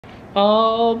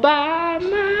all by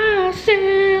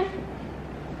myself.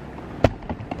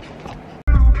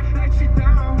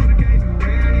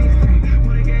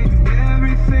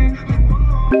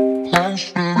 I'm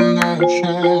standing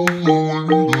outside the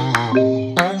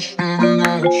window. I'm standing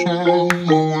outside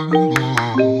the window.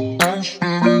 I'm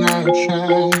standing outside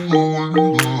the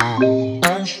window.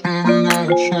 I'm standing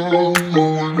outside the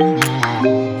window.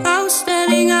 I'm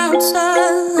standing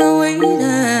outside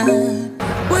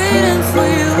waiting for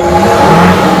you.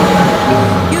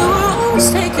 You were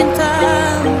always taking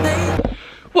time, babe.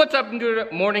 What's up and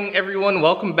good morning, everyone.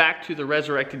 Welcome back to the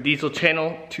Resurrected Diesel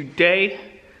channel. Today,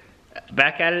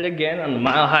 back at it again on the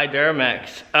Mile High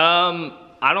Duramax.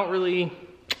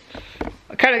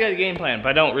 I kind of got a game plan, but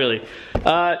I don't really.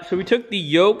 So we took the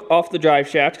yoke off the drive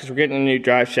shaft because we're getting a new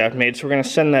drive shaft made, so we're gonna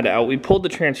send that out. We pulled the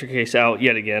transfer case out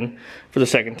yet again for the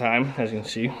second time. As you can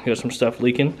see, we got some stuff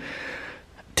leaking.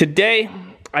 Today,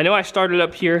 I know I started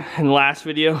up here in the last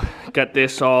video, got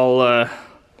this all,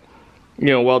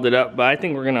 welded up, but I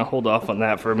think we're gonna hold off on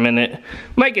that for a minute.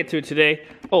 Might get to it today.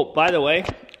 Oh, by the way,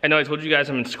 I know I told you guys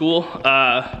I'm in school.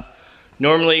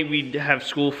 Normally we'd have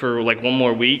school for like one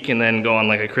more week and then go on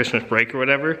like a Christmas break or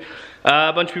whatever.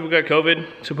 A bunch of people got COVID,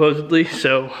 supposedly,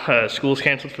 so school's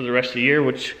canceled for the rest of the year,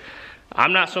 which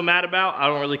I'm not so mad about. I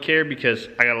don't really care because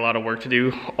I got a lot of work to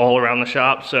do all around the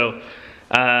shop. So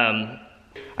I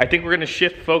think we're gonna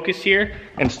shift focus here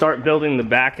and start building the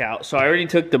back out. So I already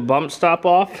took the bump stop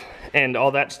off and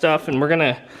all that stuff, and we're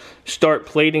gonna start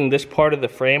plating this part of the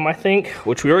frame, I think,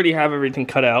 which we already have everything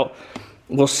cut out.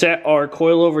 We'll set our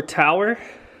coilover tower,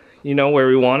 where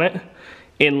we want it,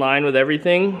 in line with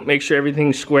everything, make sure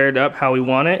everything's squared up how we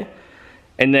want it,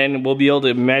 and then we'll be able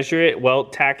to measure it,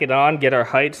 tack it on, get our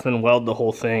heights, then weld the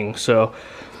whole thing. So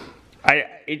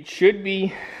it should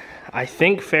be, I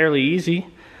think, fairly easy.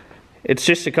 It's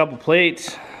just a couple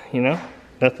plates,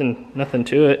 nothing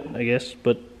to it, I guess,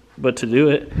 but to do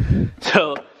it.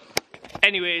 So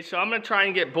anyway, so I'm gonna try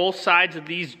and get both sides of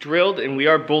these drilled, and we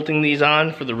are bolting these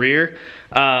on for the rear.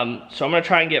 So I'm gonna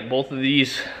try and get both of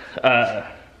these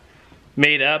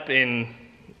made up and,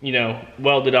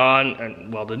 welded on,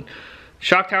 and welded.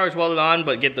 Shock towers welded on,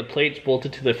 but get the plates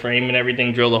bolted to the frame and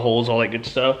everything, drill the holes, all that good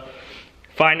stuff.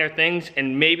 Find our things,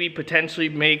 and maybe potentially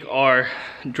make our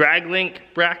drag link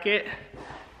bracket,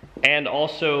 and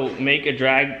also make a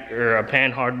drag or a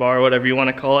pan hard bar, or whatever you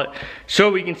want to call it,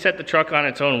 so we can set the truck on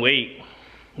its own weight.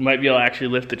 We might be able to actually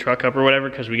lift the truck up or whatever,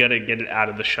 because we got to get it out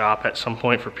of the shop at some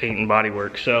point for paint and body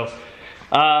work. So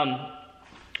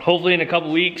hopefully in a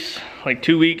couple weeks, like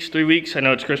 2 weeks, 3 weeks, I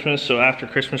know it's Christmas, so after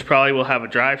Christmas probably we'll have a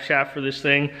drive shaft for this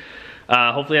thing.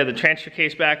 Hopefully have the transfer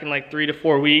case back in like 3 to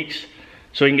 4 weeks,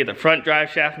 so we can get the front drive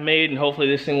shaft made, and hopefully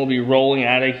this thing will be rolling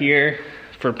out of here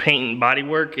for paint and body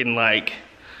work in like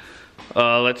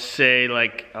let's say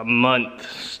like a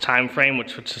month's time frame,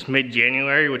 which is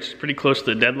mid-January, which is pretty close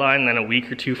to the deadline. Then a week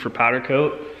or two for powder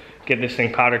coat, get this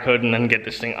thing powder coated, and then get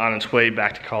this thing on its way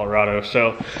back to Colorado.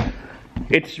 So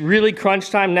it's really crunch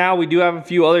time now. We do have a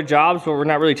few other jobs, but we're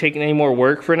not really taking any more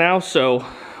work for now, so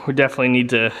we definitely need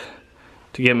to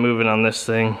get moving on this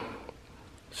thing.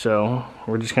 So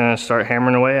we're just gonna start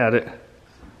hammering away at it.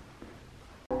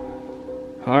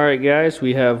 Alright guys,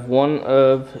 we have one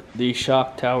of the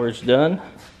shock towers done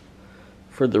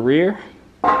for the rear.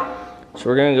 So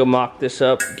we're gonna go mock this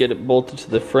up, get it bolted to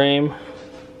the frame,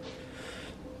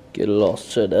 get it all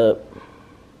set up,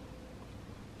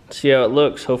 see how it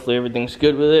looks. Hopefully everything's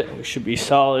good with it. It should be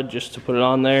solid just to put it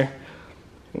on there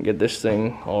and get this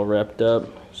thing all wrapped up.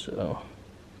 So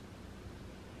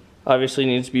obviously it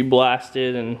needs to be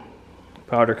blasted and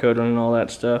powder coated and all that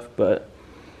stuff, but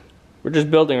we're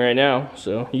just building right now,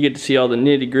 so you get to see all the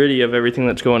nitty gritty of everything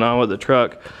that's going on with the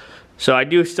truck. So I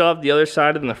do still have the other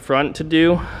side in the front to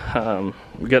do.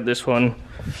 We got this one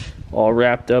all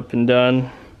wrapped up and done.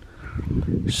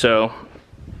 So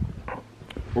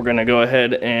we're gonna go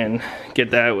ahead and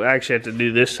get that. We actually have to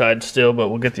do this side still, but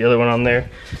we'll get the other one on there.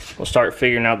 We'll start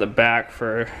figuring out the back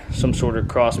for some sort of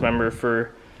cross member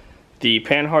for the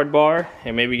pan hard bar,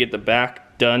 and maybe get the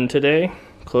back done today.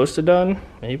 Close to done,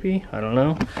 maybe, I don't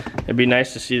know. It'd be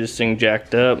nice to see this thing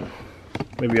jacked up,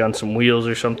 maybe on some wheels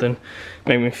or something.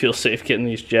 Make me feel safe getting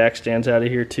these jack stands out of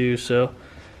here too, so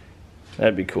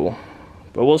that'd be cool.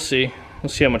 But we'll see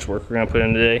how much work we're gonna put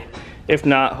in today. If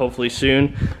not, hopefully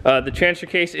soon. The transfer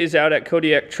case is out at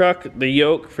Kodiak Truck. The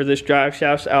yoke for this drive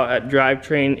shaft's out at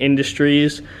Drivetrain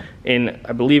Industries in,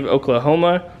 I believe,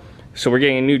 Oklahoma. So we're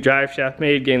getting a new drive shaft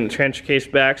made, getting the transfer case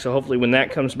back, so hopefully when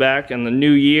that comes back in the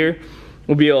new year,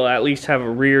 we'll be able to at least have a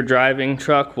rear driving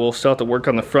truck. We'll still have to work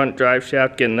on the front drive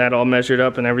shaft, getting that all measured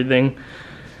up and everything.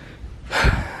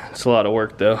 It's a lot of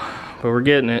work though, but we're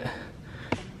getting it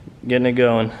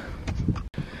going.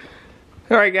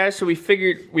 All right, guys, so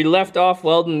we left off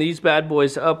welding these bad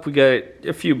boys up. We got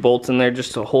a few bolts in there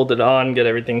just to hold it on, get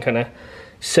everything kind of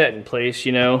set in place,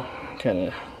 you know, kind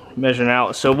of measuring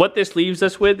out. So what this leaves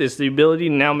us with is the ability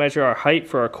to now measure our height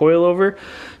for our coilover,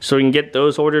 so we can get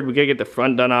those ordered. We gotta get the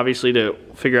front done, obviously, to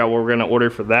figure out what we're gonna order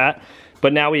for that.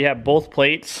 But now we have both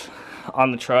plates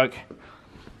on the truck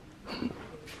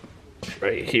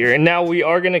right here, and now we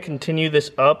are going to continue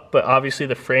this up, but obviously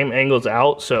the frame angle's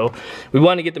out, so we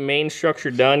want to get the main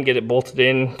structure done, get it bolted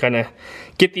in, kind of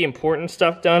get the important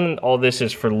stuff done. All this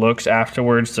is for looks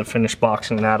afterwards to finish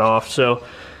boxing that off, so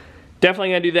definitely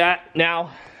gonna do that. Now,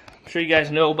 I'm sure you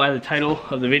guys know by the title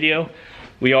of the video,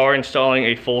 we are installing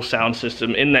a full sound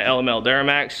system in the LML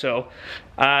Duramax. So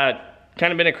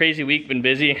kind of been a crazy week, been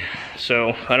busy,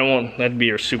 so I don't want that to be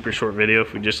a super short video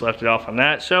if we just left it off on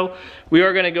that. So we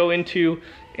are going to go into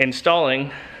installing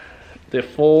the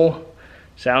full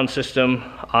sound system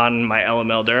on my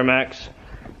LML Duramax.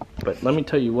 But let me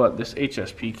tell you what, this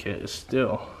HSP kit is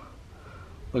still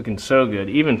looking so good,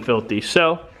 even filthy.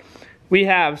 So we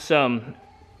have some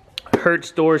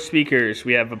Hertz door speakers,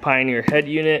 we have a Pioneer head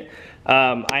unit.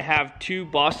 I have two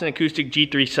Boston Acoustic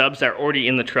G3 subs that are already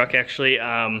in the truck, actually.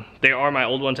 They are my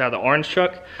old ones out of the orange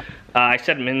truck. I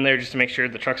set them in there just to make sure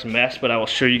the truck's a mess, but I will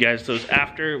show you guys those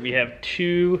after. We have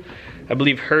two, I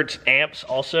believe, Hertz amps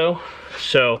also.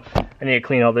 So I need to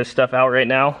clean all this stuff out right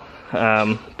now,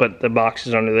 but the box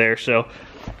is under there. So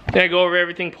I'm gonna go over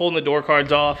everything, pulling the door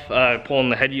cards off, pulling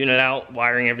the head unit out,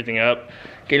 wiring everything up,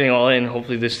 getting it all in.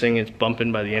 Hopefully this thing is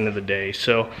bumping by the end of the day.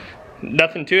 So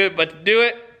nothing to it but to do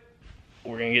it.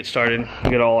 We're gonna get started,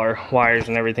 get all our wires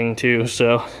and everything too.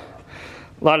 So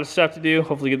a lot of stuff to do.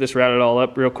 Hopefully get this routed all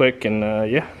up real quick, and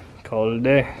yeah, call it a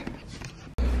day.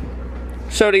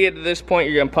 So to get to this point,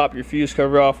 you're gonna pop your fuse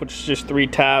cover off, which is just 3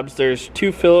 tabs. There's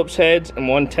 2 Phillips heads and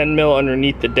 1 10mm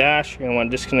underneath the dash. You're gonna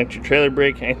want to disconnect your trailer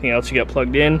brake, anything else you got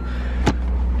plugged in.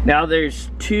 Now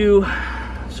there's 2,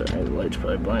 sorry, the light's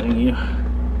probably blinding you.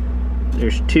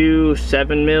 There's 2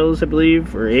 7mm, I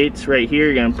believe, or 8s right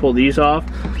here. You're gonna pull these off.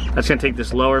 That's gonna take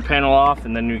this lower panel off,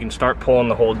 and then you can start pulling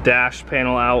the whole dash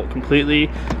panel out completely.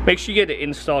 Make sure you get an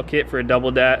install kit for a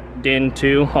double DIN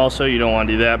too. Also, you don't want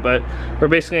to do that, but we're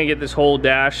basically gonna get this whole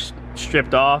dash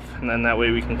stripped off, and then that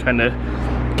way we can kind of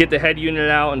get the head unit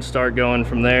out and start going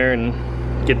from there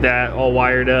and get that all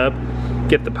wired up,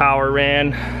 get the power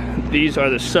ran. These are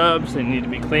the subs, they need to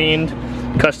be cleaned.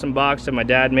 Custom box that my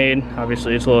dad made.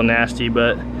 Obviously it's a little nasty,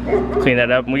 but clean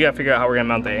that up. And we gotta figure out how we're gonna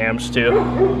mount the amps too.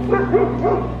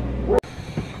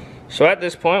 So at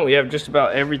this point, we have just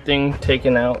about everything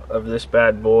taken out of this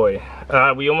bad boy.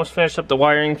 We almost finished up the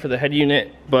wiring for the head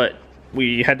unit, but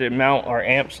we had to mount our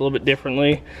amps a little bit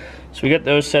differently. So we got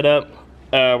those set up.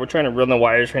 We're trying to run the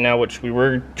wires right now, which we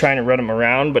were trying to run them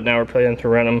around, but now we're planning to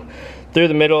run them through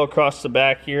the middle, across the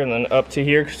back here, and then up to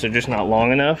here, because they're just not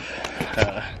long enough.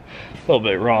 A little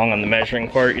bit wrong on the measuring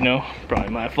part, you know, probably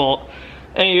my fault.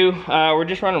 Anywho, we're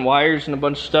just running wires and a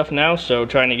bunch of stuff now, so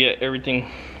trying to get everything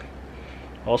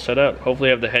all set up. Hopefully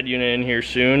have the head unit in here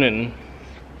soon and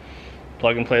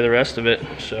plug and play the rest of it.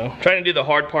 So trying to do the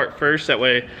hard part first, that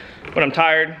way when I'm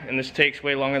tired and this takes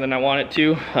way longer than I want it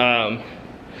to,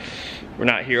 we're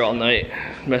not here all night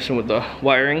messing with the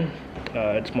wiring.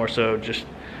 It's more so just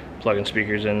plugging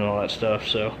speakers in and all that stuff.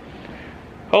 So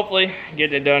hopefully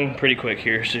get it done pretty quick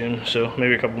here soon, so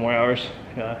maybe a couple more hours.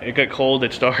 It got cold,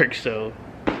 it's dark, so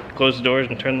close the doors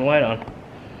and turn the light on.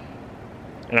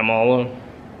 And I'm all alone.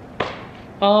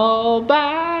 All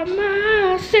by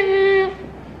myself.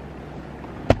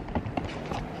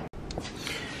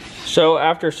 So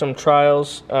after some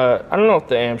trials, I don't know if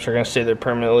the amps are gonna stay there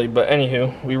permanently, but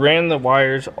anywho, we ran the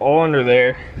wires all under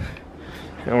there,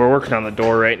 and we're working on the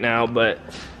door right now, but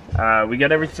we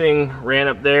got everything ran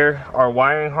up there. Our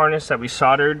wiring harness that we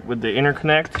soldered with the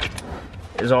interconnect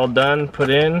is all done, put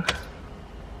in,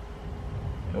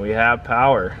 and we have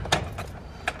power.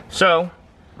 So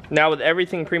now with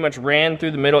everything pretty much ran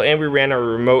through the middle, and we ran our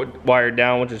remote wire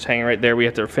down, which is hanging right there, we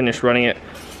have to finish running it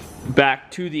back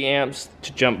to the amps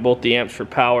to jump both the amps for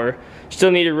power.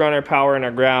 Still need to run our power and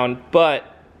our ground, but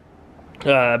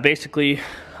basically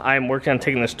I'm working on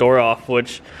taking this door off,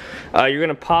 which you're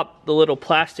gonna pop the little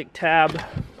plastic tab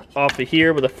off of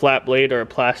here with a flat blade or a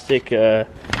plastic you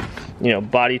know,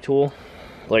 body tool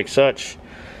like such.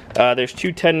 There's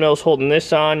 2 10mm holding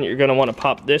this on. You're gonna want to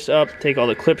pop this up, take all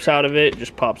the clips out of it,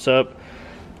 just pops up.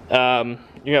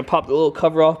 You're gonna pop the little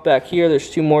cover off back here. There's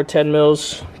 2 more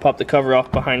 10mm. Pop the cover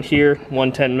off behind here,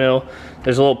 1 10mm.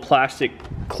 There's a little plastic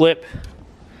clip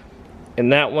in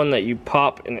that one that you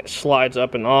pop and it slides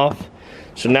up and off.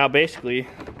 So now basically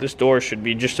this door should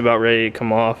be just about ready to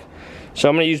come off. So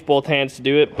I'm gonna use both hands to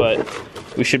do it, but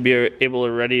we should be able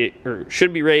to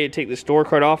should be ready to take this door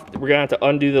card off. We're gonna have to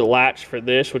undo the latch for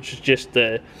this, which is just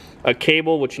a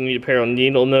cable which you need a pair of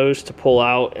needle nose to pull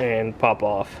out and pop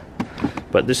off.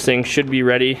 But this thing should be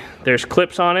ready. There's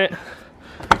clips on it,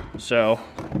 so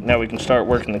now we can start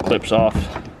working the clips off.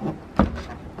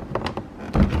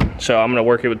 So I'm gonna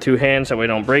work it with 2 hands so we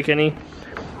don't break any.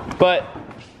 But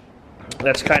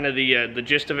that's kind of the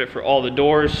gist of it for all the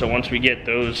doors. So once we get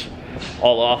those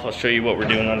all off, I'll show you what we're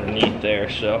doing underneath there.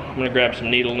 So I'm gonna grab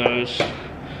some needle nose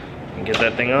and get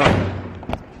that thing off.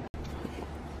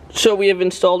 So we have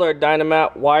installed our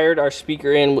Dynamat, wired our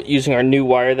speaker in using our new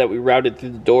wire that we routed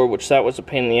through the door, which that was a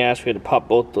pain in the ass. We had to pop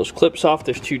both those clips off.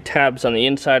 There's 2 tabs on the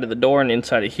inside of the door and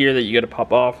inside of here that you gotta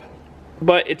pop off.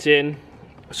 But it's in.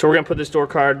 So we're gonna put this door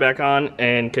card back on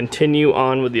and continue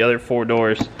on with the other 4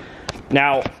 doors.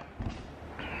 Now,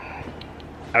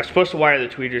 I was supposed to wire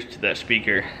the tweeters to that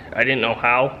speaker. I didn't know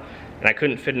how, and I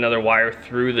couldn't fit another wire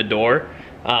through the door.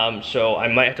 So I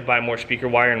might have to buy more speaker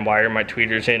wire and wire my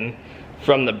tweeters in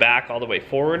from the back all the way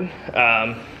forward.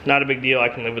 Not a big deal, I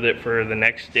can live with it for the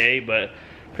next day, but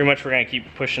pretty much we're gonna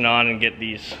keep pushing on and get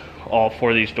all 4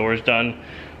 of these doors done,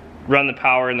 run the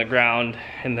power in the ground,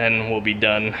 and then we'll be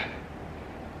done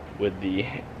with the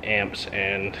amps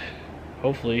and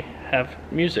hopefully have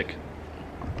music.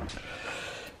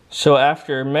 So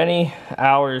after many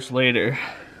hours later,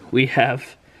 we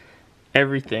have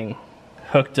everything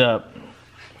hooked up,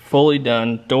 fully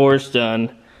done, doors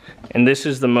done, and this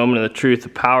is the moment of the truth. The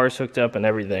power's hooked up and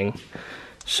everything.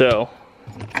 So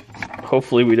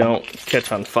hopefully we don't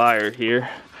catch on fire here.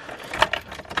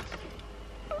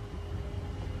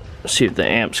 Let's see if the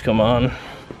amps come on.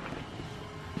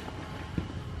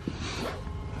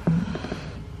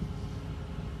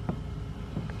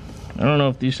 I don't know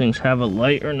if these things have a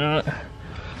light or not.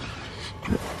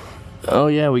 Oh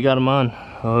yeah, we got them on.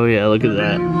 Oh yeah, look at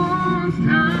that.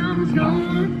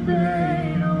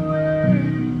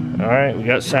 Alright, we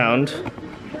got sound.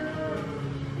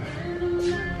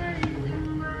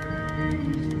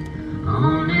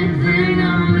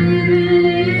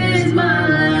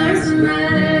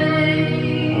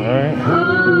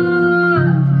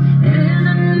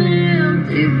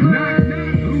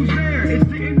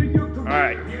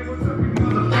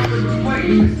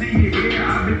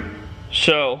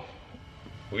 So,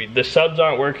 the subs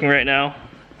aren't working right now.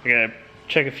 I gotta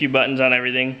check a few buttons on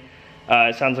everything.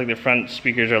 It sounds like the front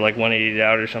speakers are like 180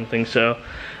 out or something, so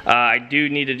I do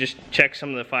need to just check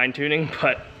some of the fine tuning,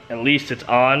 but at least it's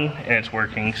on and it's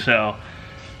working, so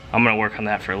I'm gonna work on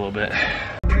that for a little bit.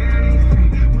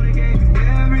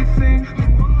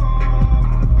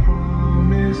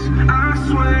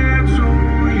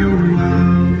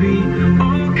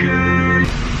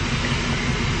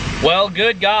 Well,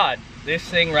 good God, this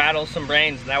thing rattles some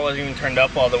brains, and that wasn't even turned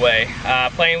up all the way.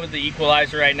 Playing with the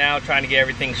equalizer right now, trying to get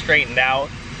everything straightened out.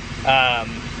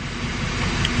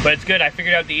 But it's good. I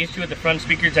figured out the issue with the front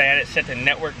speakers. I had it set to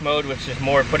network mode, which is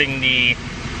more putting the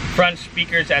front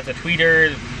speakers as a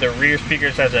tweeter, the rear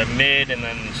speakers as a mid, and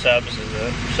then subs as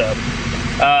a sub.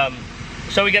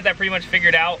 So we got that pretty much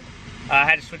figured out. I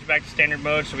had to switch back to standard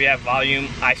mode so we have volume.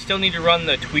 I still need to run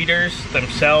the tweeters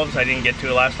themselves. I didn't get to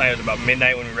it last night. It was about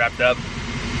midnight when we wrapped up.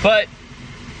 But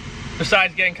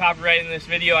besides getting copyrighted in this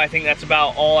video, I think that's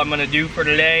about all I'm gonna do for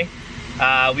today.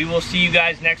 We will see you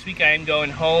guys next week. I am going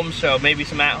home, so maybe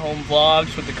some at-home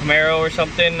vlogs with the Camaro or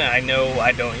something. I know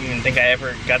I don't even think I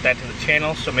ever got that to the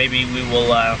channel, so maybe we will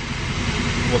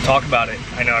we'll talk about it.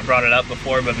 I know I brought it up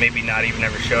before, but maybe not even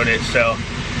ever showed it. So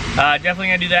definitely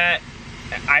gonna do that.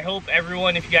 I hope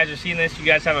everyone, if you guys are seeing this, you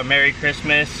guys have a Merry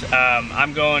Christmas.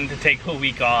 I'm going to take a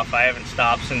week off. I haven't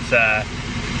stopped since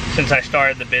I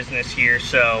started the business here,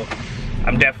 so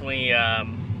I'm definitely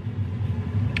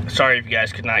sorry if you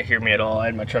guys could not hear me at all. I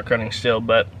had my truck running still,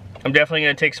 but I'm definitely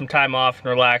going to take some time off and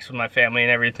relax with my family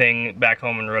and everything back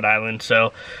home in Rhode Island.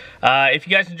 So if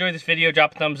you guys enjoyed this video,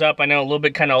 drop a thumbs up. I know a little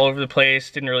bit kind of all over the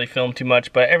place, didn't really film too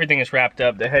much, but everything is wrapped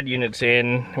up. The head unit's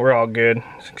in, we're all good.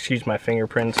 Excuse my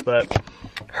fingerprints, but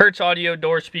Hertz audio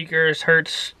door speakers,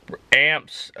 Hertz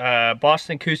amps,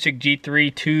 Boston Acoustic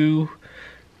G3, two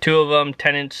of them,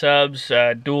 10-inch subs,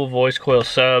 dual voice coil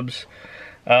subs,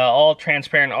 all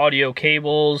transparent audio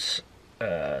cables,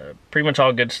 pretty much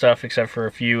all good stuff except for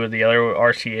a few of the other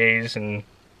RCAs and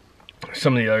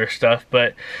some of the other stuff,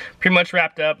 but pretty much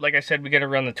wrapped up. Like I said, we got to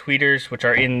run the tweeters, which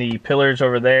are in the pillars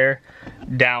over there,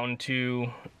 down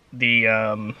to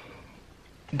the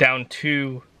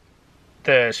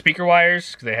speaker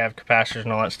wires, because they have capacitors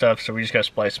and all that stuff, so we just got to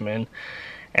splice them in.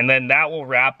 And then that will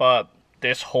wrap up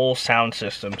this whole sound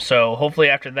system. So hopefully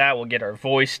after that we'll get our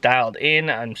voice dialed in.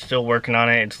 I'm still working on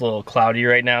it. It's a little cloudy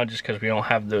right now just because we don't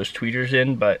have those tweeters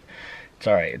in, but it's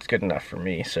alright. It's good enough for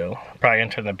me. So I'm probably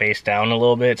gonna turn the bass down a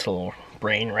little bit. It's a little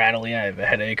brain rattly. I have a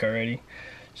headache already.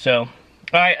 So,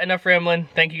 alright, enough rambling.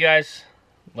 Thank you guys.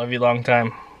 Love you long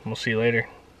time. We'll see you later.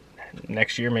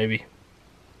 Next year maybe.